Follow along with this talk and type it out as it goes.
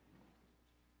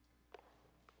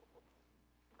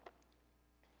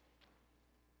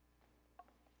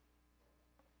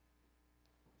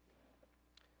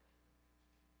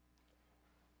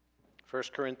1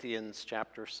 Corinthians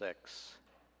chapter 6,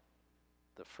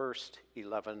 the first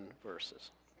 11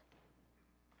 verses.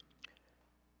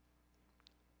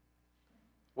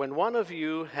 When one of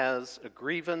you has a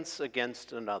grievance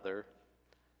against another,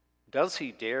 does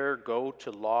he dare go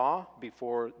to law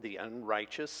before the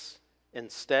unrighteous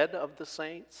instead of the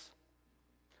saints?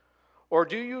 Or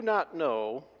do you not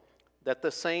know that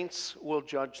the saints will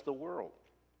judge the world?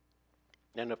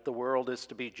 And if the world is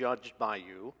to be judged by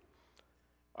you,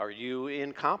 are you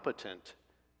incompetent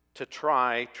to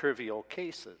try trivial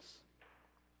cases?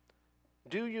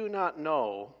 Do you not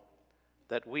know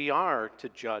that we are to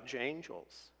judge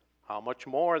angels? How much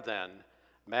more then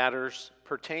matters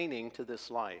pertaining to this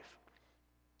life?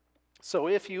 So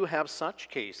if you have such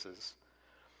cases,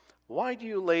 why do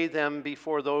you lay them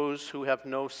before those who have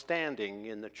no standing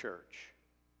in the church?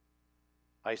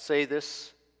 I say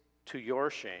this to your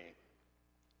shame.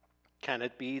 Can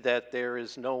it be that there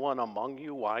is no one among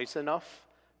you wise enough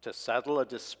to settle a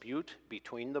dispute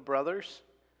between the brothers?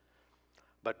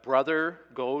 But brother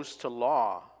goes to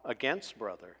law against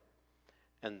brother,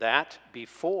 and that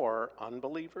before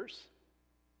unbelievers?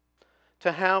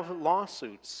 To have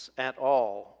lawsuits at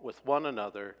all with one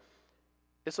another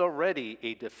is already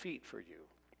a defeat for you.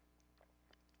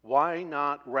 Why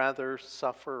not rather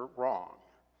suffer wrong?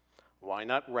 Why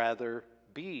not rather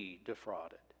be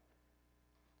defrauded?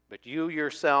 But you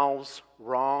yourselves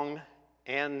wrong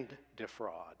and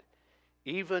defraud,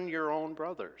 even your own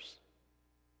brothers.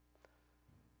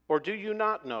 Or do you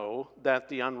not know that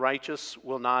the unrighteous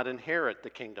will not inherit the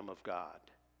kingdom of God?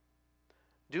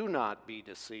 Do not be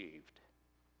deceived.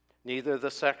 Neither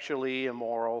the sexually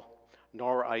immoral,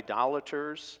 nor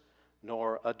idolaters,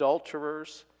 nor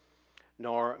adulterers,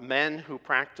 nor men who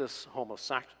practice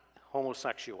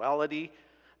homosexuality,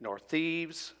 nor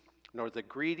thieves, nor the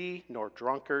greedy, nor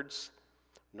drunkards,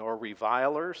 nor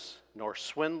revilers, nor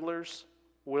swindlers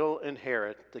will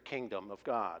inherit the kingdom of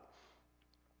God.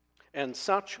 And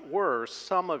such were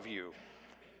some of you,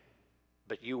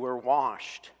 but you were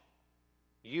washed,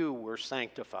 you were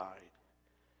sanctified,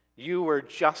 you were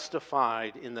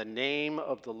justified in the name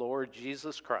of the Lord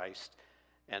Jesus Christ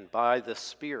and by the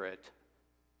Spirit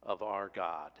of our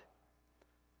God.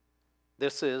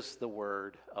 This is the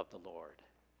word of the Lord.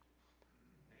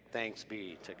 Thanks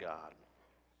be to God.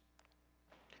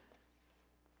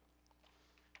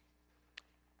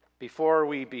 Before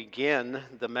we begin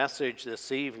the message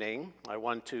this evening, I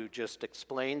want to just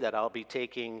explain that I'll be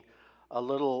taking a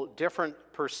little different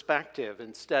perspective.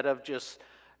 Instead of just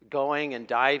going and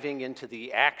diving into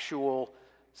the actual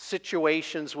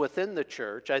situations within the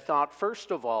church, I thought,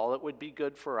 first of all, it would be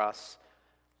good for us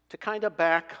to kind of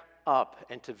back up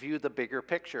and to view the bigger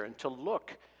picture and to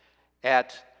look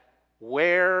at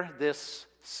where this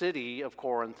city of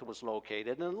Corinth was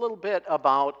located and a little bit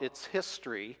about its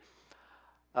history,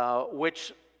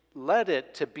 which led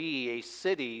it to be a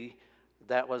city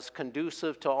that was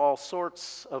conducive to all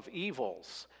sorts of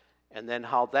evils, and then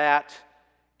how that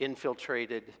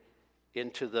infiltrated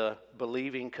into the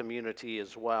believing community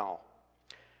as well.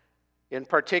 In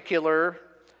particular,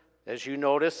 as you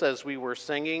notice as we were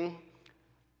singing,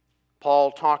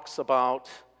 Paul talks about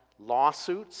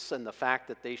lawsuits and the fact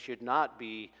that they should not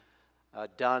be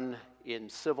done in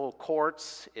civil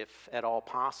courts, if at all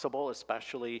possible,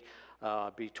 especially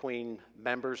between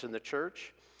members in the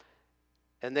church.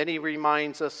 And then he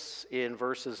reminds us in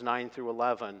verses 9 through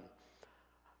 11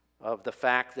 of the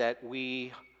fact that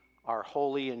we are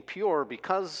holy and pure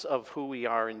because of who we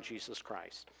are in Jesus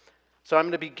Christ. So I'm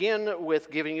going to begin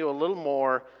with giving you a little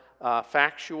more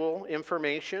factual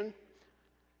information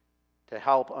to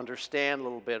help understand a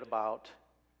little bit about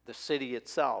the city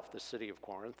itself, the city of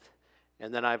Corinth.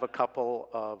 And then I have a couple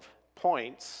of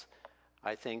points,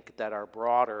 I think, that are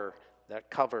broader, that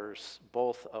covers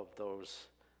both of those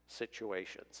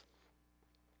situations.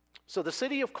 So the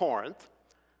city of Corinth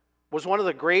was one of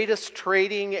the greatest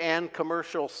trading and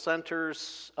commercial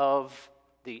centers of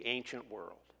the ancient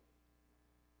world.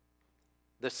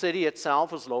 The city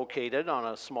itself was located on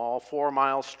a small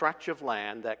 4-mile stretch of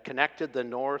land that connected the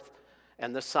north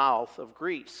and the south of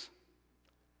Greece.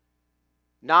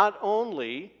 Not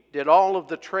only did all of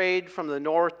the trade from the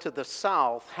north to the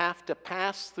south have to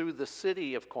pass through the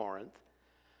city of Corinth,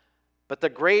 but the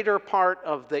greater part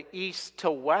of the east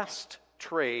to west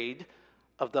trade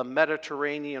of the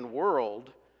Mediterranean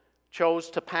world chose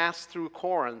to pass through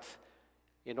Corinth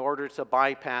in order to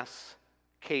bypass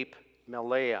Cape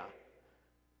Malea,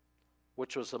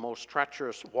 which was the most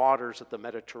treacherous waters of the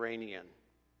Mediterranean.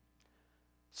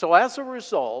 So as a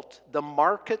result, the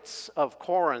markets of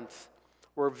Corinth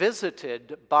were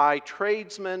visited by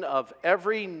tradesmen of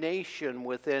every nation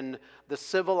within the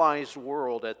civilized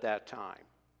world at that time.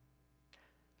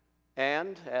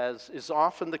 And, as is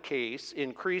often the case,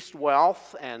 increased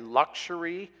wealth and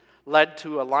luxury led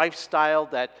to a lifestyle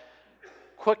that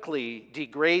quickly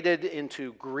degraded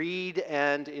into greed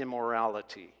and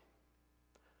immorality.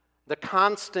 The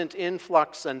constant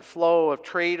influx and flow of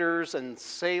traders and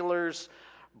sailors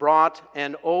brought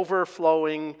an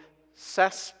overflowing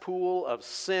cesspool of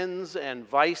sins and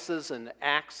vices and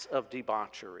acts of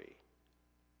debauchery.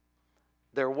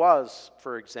 There was,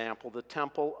 for example, the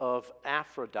temple of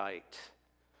Aphrodite,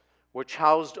 which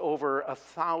housed over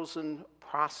 1,000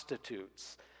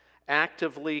 prostitutes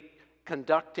actively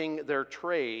conducting their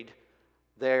trade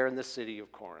there in the city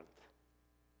of Corinth.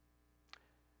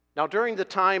 Now, during the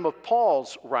time of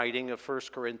Paul's writing of 1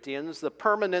 Corinthians, the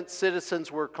permanent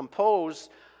citizens were composed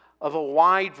of a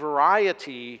wide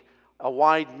variety, a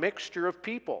wide mixture of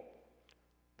people.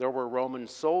 There were Roman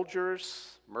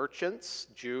soldiers, merchants,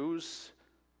 Jews,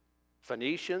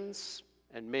 Phoenicians,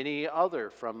 and many other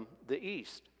from the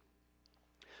east.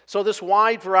 So this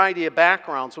wide variety of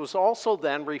backgrounds was also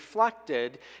then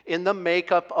reflected in the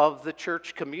makeup of the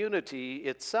church community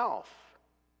itself.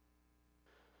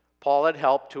 Paul had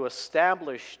helped to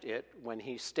establish it when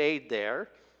he stayed there.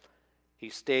 He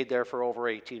stayed there for over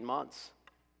 18 months.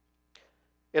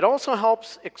 It also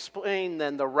helps explain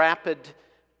then the rapid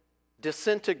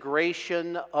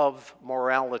disintegration of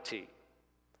morality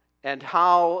and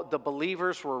how the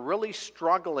believers were really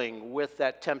struggling with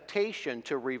that temptation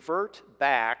to revert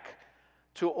back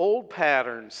to old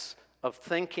patterns of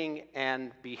thinking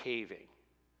and behaving.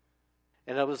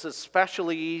 And it was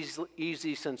especially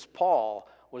easy since Paul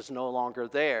was no longer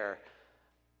there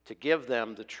to give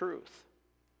them the truth.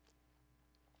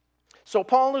 So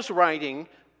Paul is writing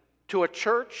to a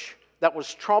church that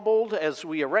was troubled, as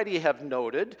we already have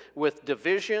noted, with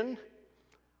division,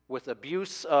 with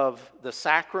abuse of the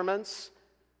sacraments,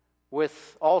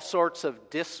 with all sorts of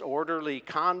disorderly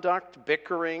conduct,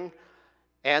 bickering,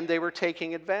 and they were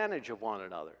taking advantage of one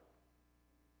another.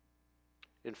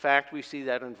 In fact, we see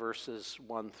that in verses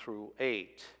 1 through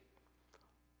 8.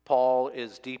 Paul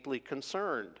is deeply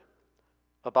concerned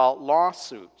about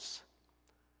lawsuits,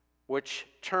 which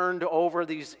turned over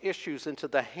these issues into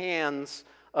the hands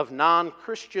of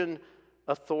non-Christian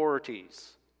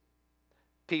authorities.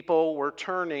 People were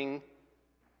turning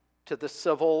to the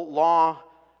civil law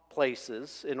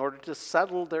places in order to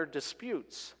settle their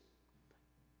disputes.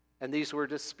 And these were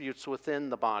disputes within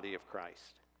the body of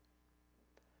Christ.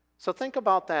 So think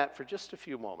about that for just a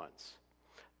few moments.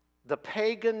 The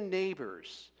pagan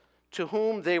neighbors to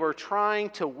whom they were trying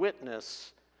to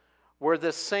witness were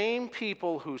the same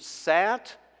people who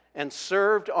sat and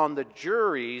served on the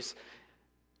juries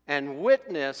and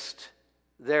witnessed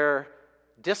their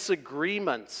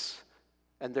disagreements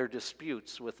and their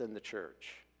disputes within the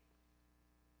church.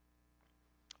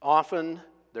 Often,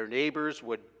 their neighbors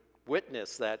would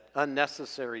witness that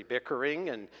unnecessary bickering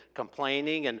and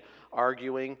complaining and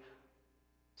arguing.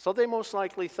 So they most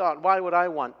likely thought, why would I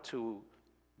want to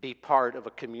be part of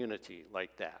a community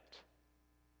like that?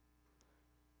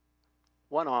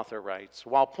 One author writes,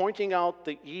 while pointing out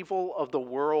the evil of the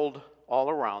world all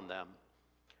around them,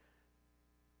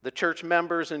 the church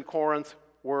members in Corinth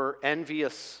were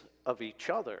envious of each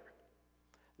other.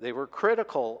 They were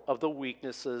critical of the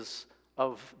weaknesses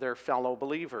of their fellow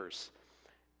believers,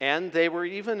 and they were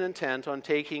even intent on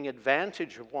taking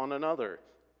advantage of one another.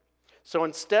 So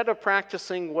instead of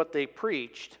practicing what they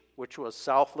preached, which was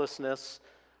selflessness,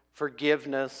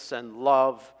 forgiveness, and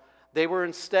love, they were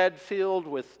instead filled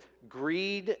with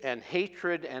greed and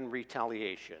hatred and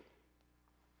retaliation.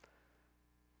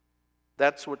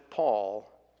 That's what Paul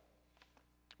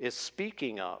is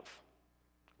speaking of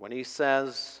when he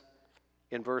says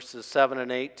in verses 7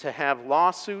 and 8, to have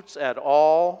lawsuits at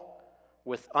all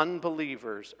with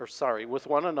with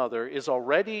one another is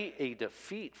already a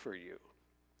defeat for you.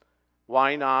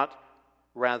 Why not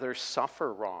rather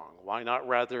suffer wrong? Why not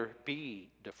rather be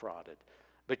defrauded?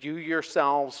 But you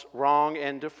yourselves wrong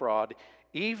and defraud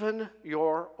even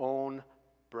your own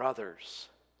brothers.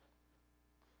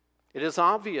 It is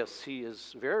obvious he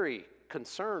is very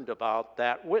concerned about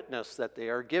that witness that they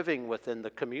are giving within the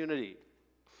community.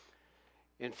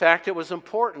 In fact, it was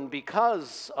important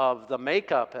because of the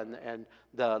makeup and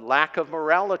the lack of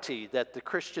morality that the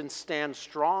Christians stand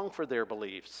strong for their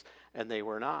beliefs, and they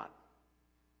were not.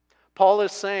 Paul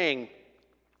is saying,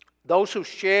 those who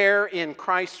share in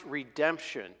Christ's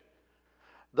redemption,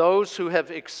 those who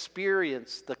have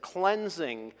experienced the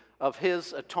cleansing of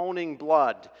his atoning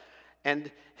blood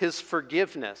and his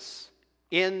forgiveness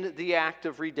in the act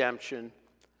of redemption,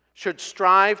 should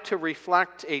strive to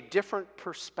reflect a different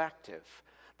perspective,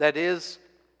 that is,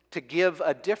 to give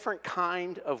a different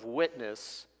kind of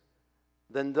witness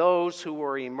than those who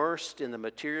were immersed in the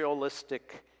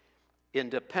materialistic,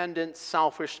 independent,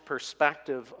 selfish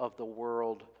perspective of the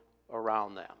world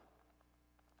around them.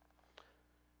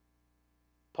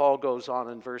 Paul goes on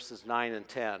in verses 9 and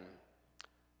 10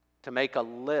 to make a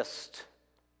list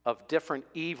of different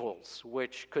evils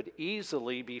which could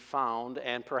easily be found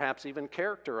and perhaps even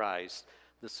characterize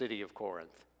the city of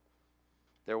Corinth.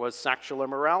 There was sexual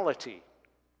immorality.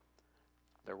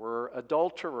 There were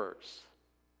adulterers.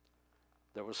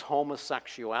 There was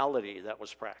homosexuality that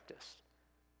was practiced.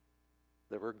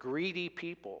 There were greedy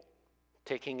people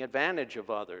taking advantage of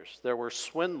others. There were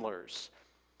swindlers,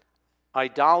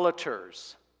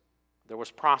 idolaters. There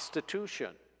was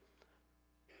prostitution.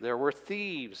 There were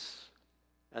thieves,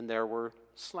 and there were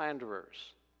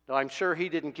slanderers. Now, I'm sure he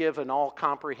didn't give an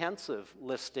all-comprehensive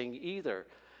listing either,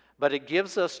 but it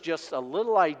gives us just a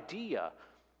little idea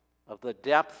of the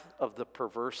depth of the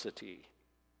perversity.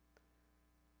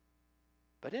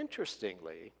 But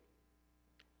interestingly,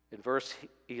 in verse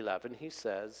 11, he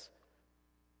says,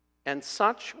 "And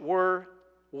such were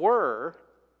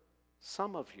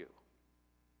some of you."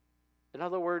 In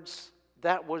other words,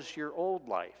 that was your old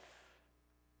life.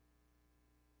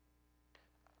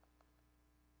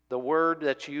 The word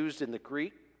that's used in the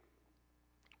Greek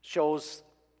shows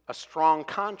a strong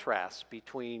contrast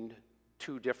between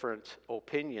two different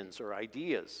opinions or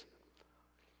ideas.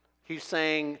 He's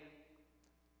saying,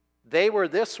 they were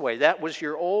this way, that was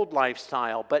your old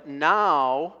lifestyle, but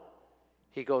now,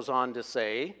 he goes on to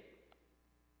say,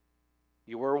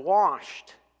 you were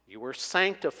washed, you were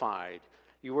sanctified,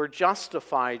 you were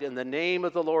justified in the name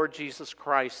of the Lord Jesus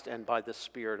Christ and by the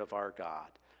Spirit of our God.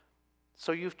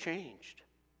 So you've changed.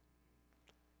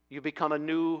 You become a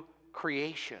new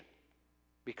creation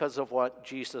because of what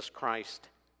Jesus Christ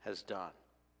has done.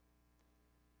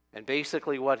 And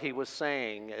basically what he was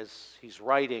saying as he's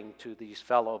writing to these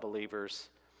fellow believers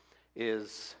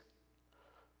is,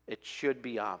 it should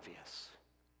be obvious.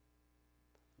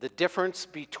 The difference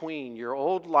between your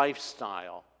old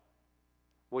lifestyle,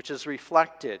 which is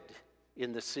reflected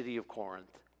in the city of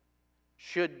Corinth,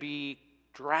 should be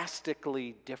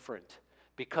drastically different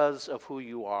because of who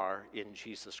you are in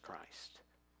Jesus Christ.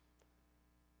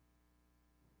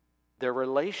 Their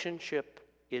relationship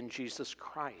in Jesus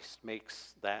Christ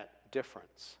makes that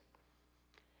difference.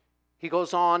 He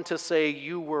goes on to say,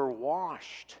 you were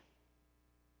washed.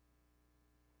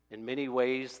 In many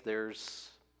ways,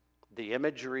 the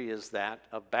imagery is that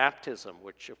of baptism,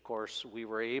 which of course we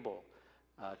were able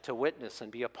to witness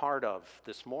and be a part of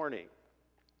this morning.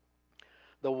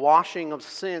 The washing of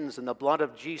sins in the blood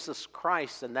of Jesus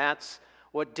Christ, and that's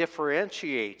what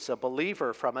differentiates a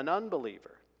believer from an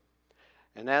unbeliever.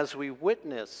 And as we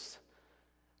witness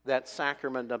that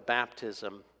sacrament of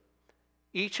baptism,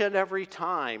 each and every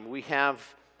time we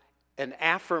have an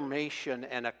affirmation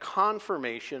and a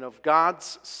confirmation of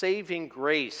God's saving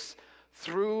grace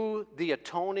through the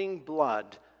atoning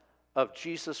blood of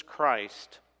Jesus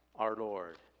Christ, our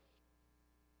Lord.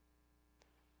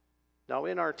 Now,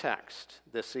 in our text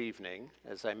this evening,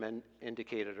 as I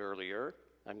indicated earlier,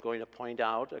 I'm going to point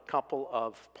out a couple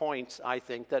of points I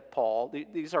think that Paul,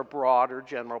 these are broad or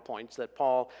general points that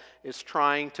Paul is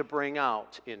trying to bring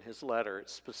out in his letter,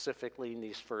 specifically in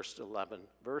these first 11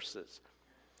 verses.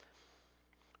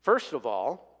 First of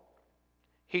all,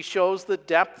 he shows the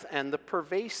depth and the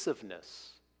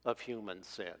pervasiveness of human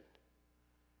sin,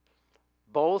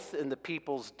 both in the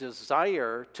people's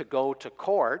desire to go to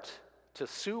court to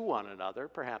sue one another,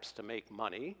 perhaps to make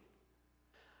money,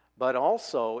 but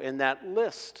also in that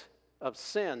list of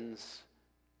sins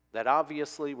that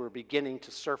obviously were beginning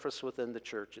to surface within the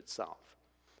church itself.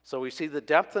 So we see the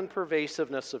depth and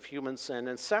pervasiveness of human sin.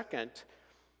 And second,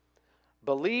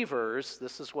 believers,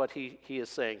 this is what he is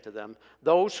saying to them,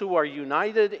 those who are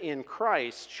united in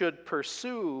Christ should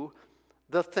pursue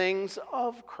the things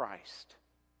of Christ.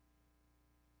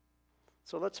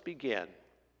 So let's begin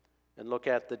and look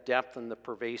at the depth and the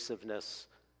pervasiveness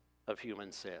of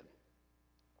human sin.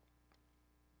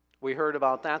 We heard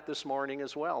about that this morning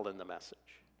as well in the message.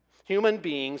 Human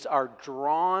beings are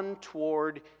drawn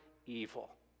toward evil.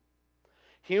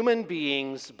 Human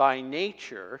beings by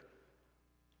nature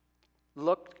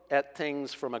look at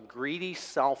things from a greedy,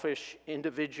 selfish,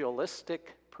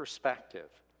 individualistic perspective.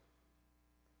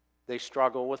 They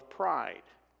struggle with pride.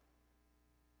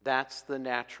 That's the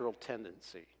natural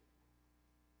tendency.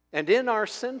 And in our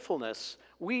sinfulness,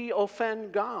 we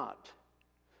offend God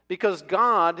because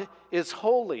God is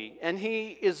holy and He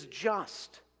is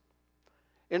just.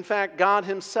 In fact, God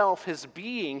himself, his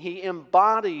being, he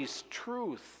embodies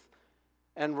truth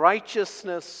and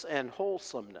righteousness and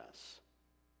wholesomeness.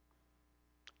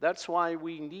 That's why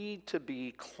we need to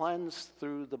be cleansed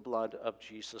through the blood of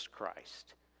Jesus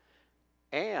Christ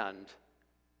and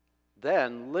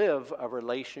then live a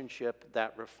relationship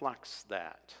that reflects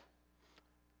that.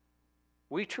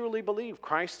 We truly believe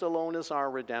Christ alone is our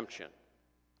redemption.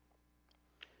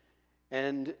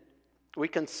 And we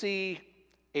can see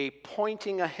a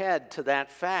pointing ahead to that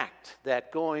fact,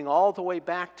 that going all the way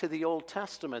back to the Old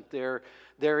Testament, there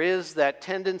is that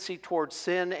tendency towards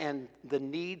sin and the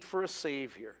need for a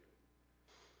Savior.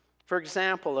 For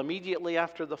example, immediately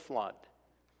after the flood,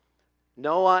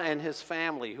 Noah and his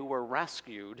family, who were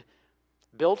rescued,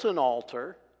 built an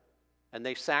altar, and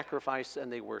they sacrificed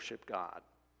and they worshiped God.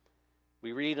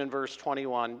 We read in verse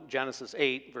 21, Genesis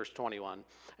 8, verse 21,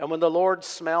 "And when the Lord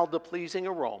smelled the pleasing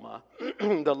aroma,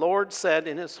 the Lord said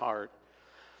in his heart,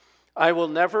 I will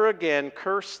never again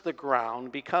curse the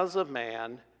ground because of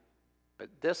man,"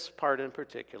 but this part in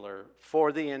particular,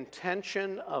 "for the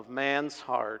intention of man's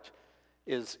heart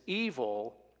is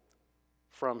evil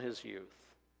from his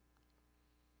youth."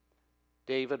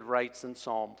 David writes in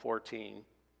Psalm 14,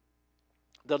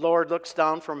 "The Lord looks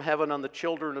down from heaven on the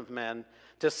children of men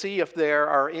to see if there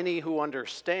are any who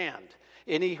understand,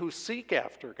 any who seek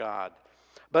after God.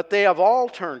 But they have all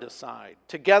turned aside.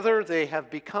 Together they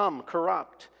have become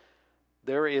corrupt.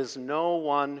 There is no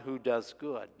one who does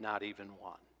good, not even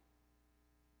one."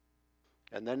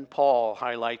 And then Paul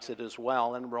highlights it as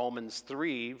well in Romans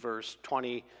 3, verse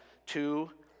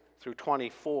 22 through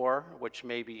 24, which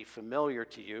may be familiar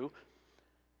to you.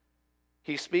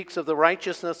 He speaks of the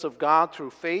righteousness of God through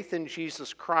faith in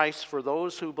Jesus Christ for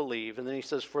those who believe. And then he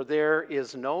says, "For there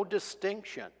is no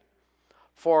distinction,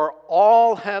 for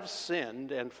all have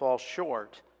sinned and fall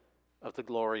short of the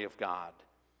glory of God.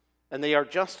 And they are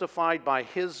justified by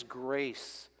his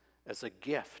grace as a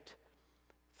gift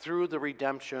through the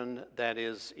redemption that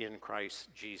is in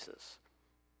Christ Jesus."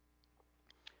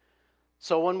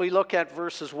 So when we look at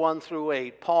verses 1 through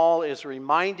 8, Paul is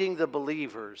reminding the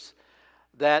believers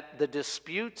that the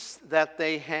disputes that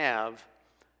they have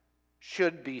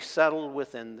should be settled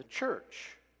within the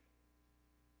church.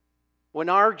 When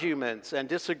arguments and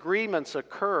disagreements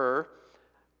occur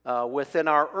within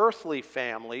our earthly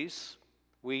families,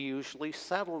 we usually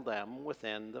settle them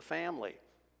within the family.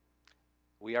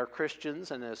 We are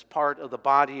Christians, and as part of the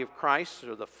body of Christ,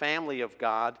 or the family of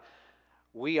God,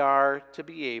 we are to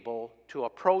be able to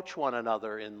approach one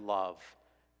another in love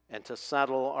and to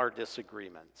settle our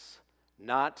disagreements,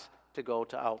 not to go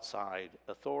to outside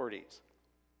authorities.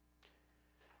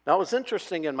 Now, it was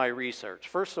interesting in my research.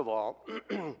 First of all,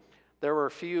 there were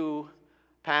a few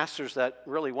pastors that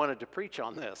really wanted to preach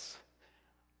on this.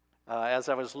 As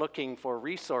I was looking for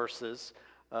resources,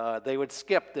 they would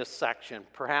skip this section,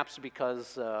 perhaps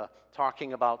because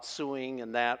talking about suing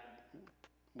and that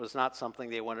was not something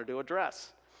they wanted to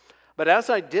address. But as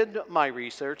I did my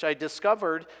research, I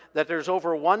discovered that there's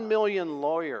over 1 million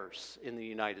lawyers in the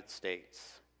United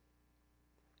States.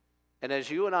 And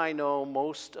as you and I know,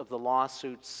 most of the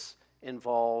lawsuits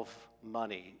involve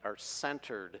money, are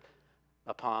centered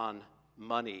upon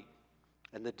money.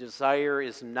 And the desire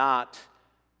is not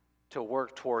to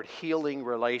work toward healing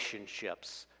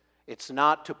relationships. It's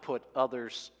not to put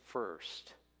others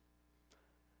first.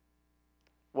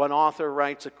 One author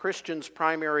writes, "A Christian's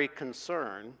primary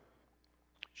concern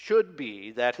should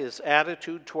be that his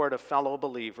attitude toward a fellow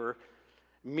believer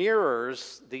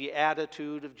mirrors the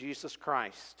attitude of Jesus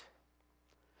Christ."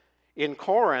 In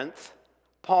Corinth,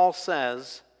 Paul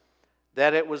says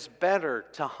that it was better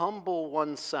to humble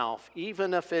oneself,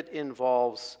 even if it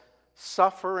involves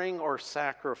suffering or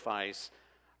sacrifice,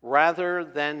 rather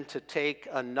than to take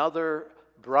another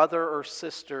brother or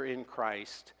sister in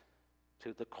Christ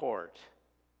to the court.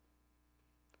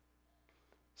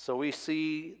 So we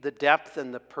see the depth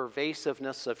and the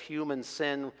pervasiveness of human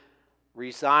sin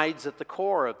resides at the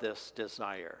core of this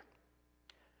desire.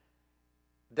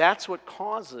 That's what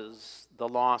causes the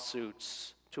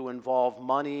lawsuits to involve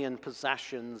money and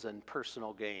possessions and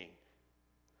personal gain.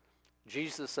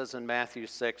 Jesus says in Matthew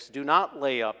 6, "Do not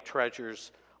lay up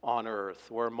treasures on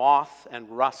earth, where moth and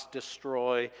rust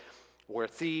destroy, where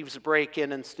thieves break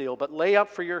in and steal, but lay up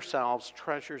for yourselves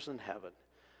treasures in heaven,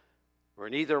 where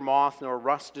neither moth nor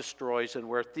rust destroys, and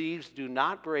where thieves do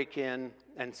not break in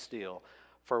and steal.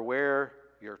 For where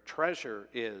your treasure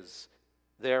is,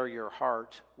 there your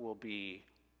heart will be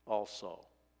also."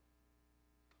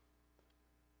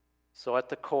 So at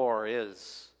the core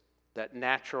is that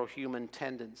natural human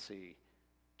tendency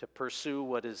to pursue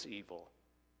what is evil.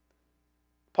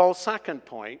 Paul's second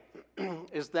point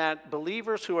is that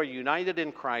believers who are united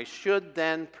in Christ should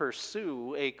then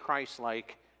pursue a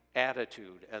Christ-like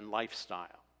attitude and lifestyle.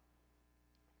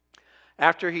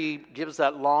 After he gives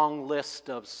that long list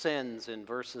of sins in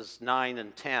verses 9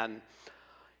 and 10,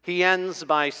 he ends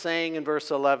by saying in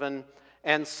verse 11,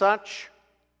 "And such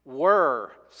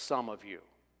were some of you,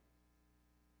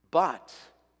 but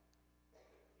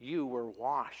you were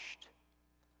washed,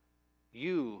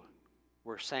 you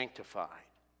were sanctified,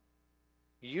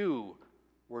 you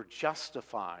were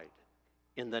justified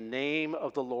in the name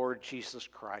of the Lord Jesus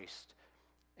Christ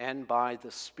and by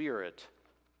the Spirit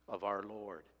of our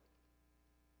Lord."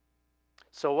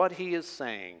 So what he is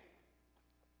saying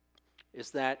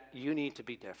is that you need to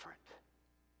be different.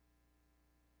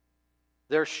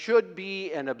 There should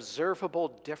be an observable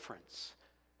difference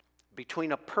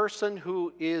between a person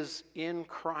who is in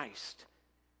Christ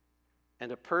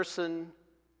and a person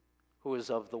who is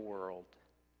of the world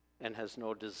and has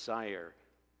no desire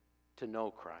to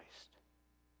know Christ.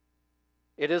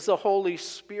 It is the Holy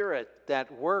Spirit that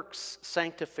works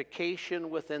sanctification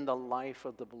within the life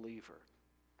of the believer.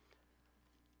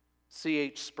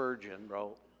 C.H. Spurgeon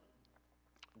wrote,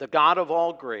 "The God of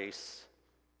all grace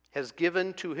has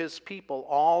given to his people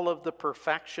all of the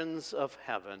perfections of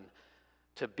heaven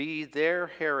to be their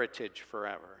heritage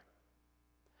forever.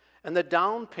 And the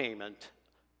down payment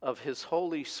of his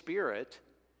Holy Spirit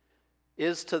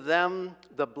is to them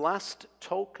the blessed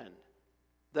token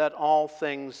that all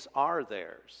things are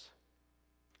theirs.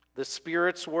 The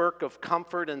Spirit's work of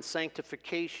comfort and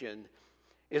sanctification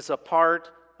is a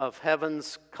part of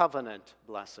heaven's covenant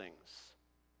blessings.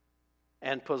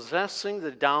 And possessing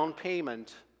the down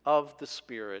payment of the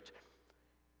Spirit,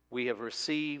 we have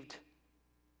received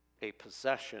a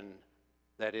possession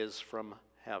that is from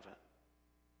heaven."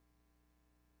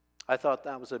 I thought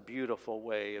that was a beautiful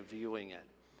way of viewing it.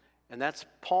 And that's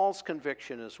Paul's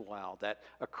conviction as well, that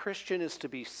a Christian is to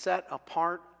be set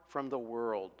apart from the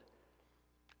world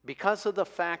because of the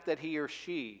fact that he or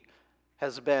she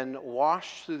has been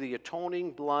washed through the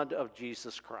atoning blood of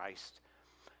Jesus Christ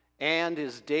and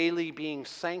is daily being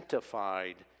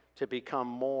sanctified to become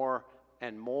more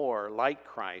and more like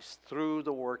Christ through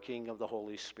the working of the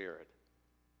Holy Spirit.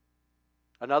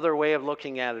 Another way of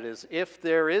looking at it is, if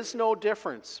there is no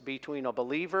difference between a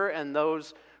believer and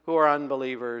those who are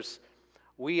unbelievers,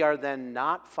 we are then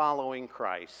not following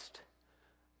Christ.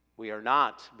 We are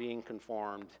not being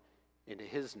conformed into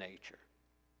his nature.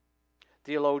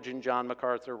 Theologian John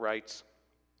MacArthur writes,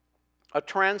 "A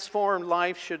transformed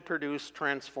life should produce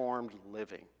transformed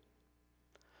living."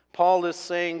 Paul is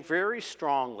saying very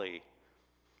strongly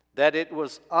that it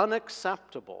was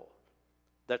unacceptable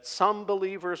that some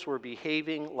believers were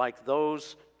behaving like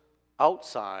those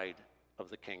outside of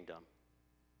the kingdom.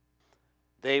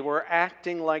 They were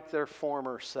acting like their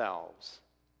former selves.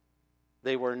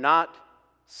 They were not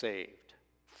saved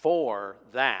for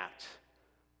that,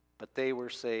 but they were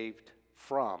saved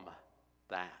from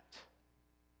that.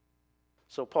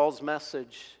 So Paul's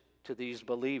message to these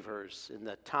believers in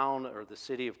the town or the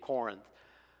city of Corinth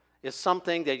is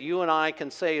something that you and I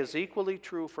can say is equally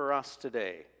true for us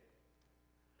today.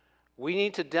 We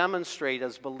need to demonstrate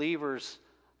as believers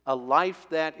a life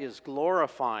that is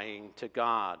glorifying to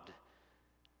God.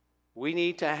 We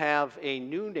need to have a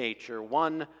new nature,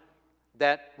 one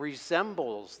that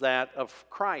resembles that of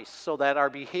Christ, so that our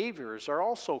behaviors are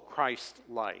also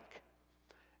Christ-like.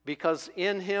 Because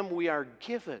in him we are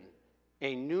given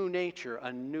a new nature,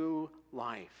 a new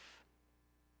life.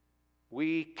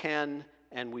 We can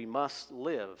and we must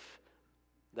live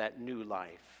that new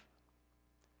life.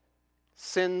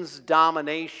 Sin's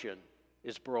domination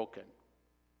is broken.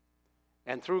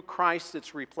 And through Christ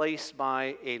it's replaced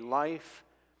by a life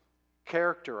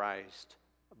characterized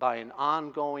by an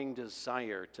ongoing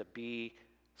desire to be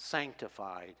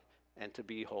sanctified and to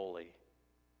be holy.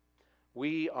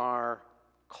 We are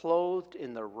clothed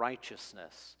in the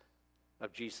righteousness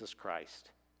of Jesus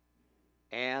Christ,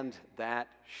 and that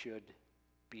should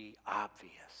be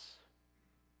obvious.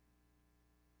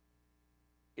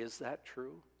 Is that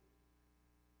true?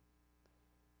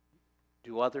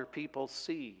 Do other people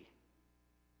see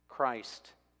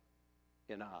Christ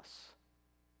in us?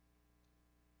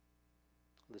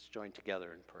 Let's join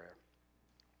together in prayer.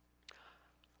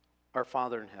 Our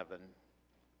Father in heaven,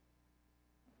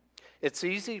 it's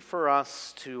easy for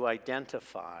us to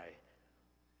identify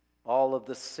all of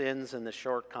the sins and the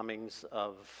shortcomings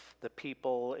of the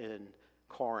people in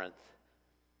Corinth.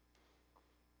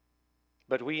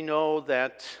 But we know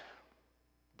that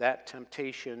that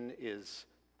temptation is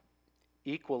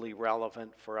equally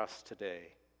relevant for us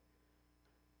today.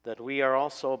 That we are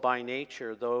also by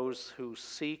nature those who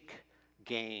seek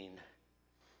gain,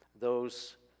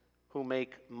 those who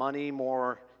make money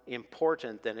more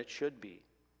important than it should be,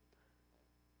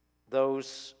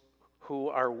 those who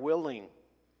are willing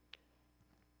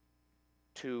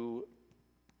to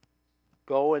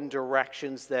go in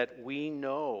directions that we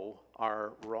know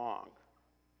are wrong.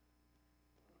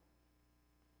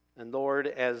 And Lord,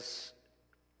 as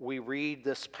we read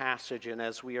this passage and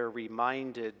as we are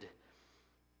reminded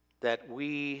that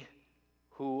we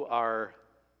who are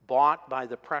bought by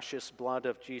the precious blood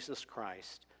of Jesus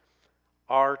Christ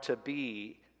are to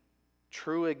be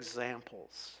true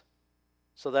examples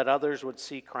so that others would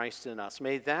see Christ in us,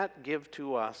 may that give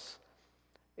to us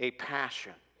a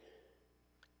passion,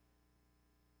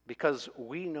 because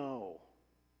we know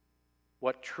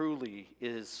what truly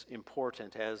is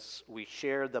important as we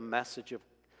share the message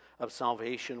of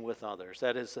salvation with others.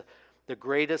 That is the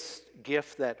greatest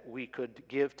gift that we could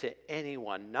give to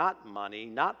anyone, not money,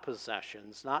 not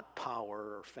possessions, not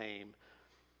power or fame,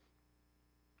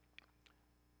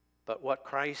 but what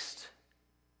Christ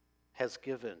has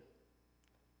given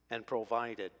and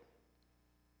provided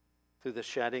through the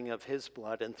shedding of his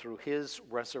blood and through his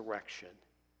resurrection.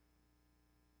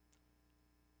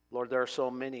 Lord, there are so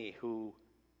many who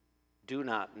do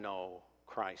not know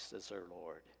Christ as their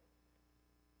Lord.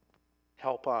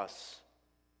 Help us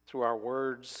through our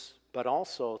words, but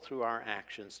also through our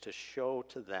actions, to show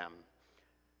to them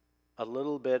a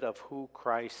little bit of who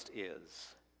Christ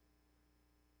is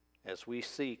as we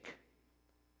seek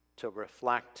to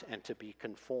reflect and to be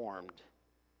conformed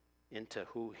into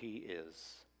who he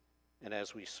is, and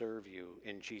as we serve you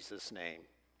in Jesus' name.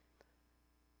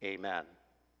 Amen.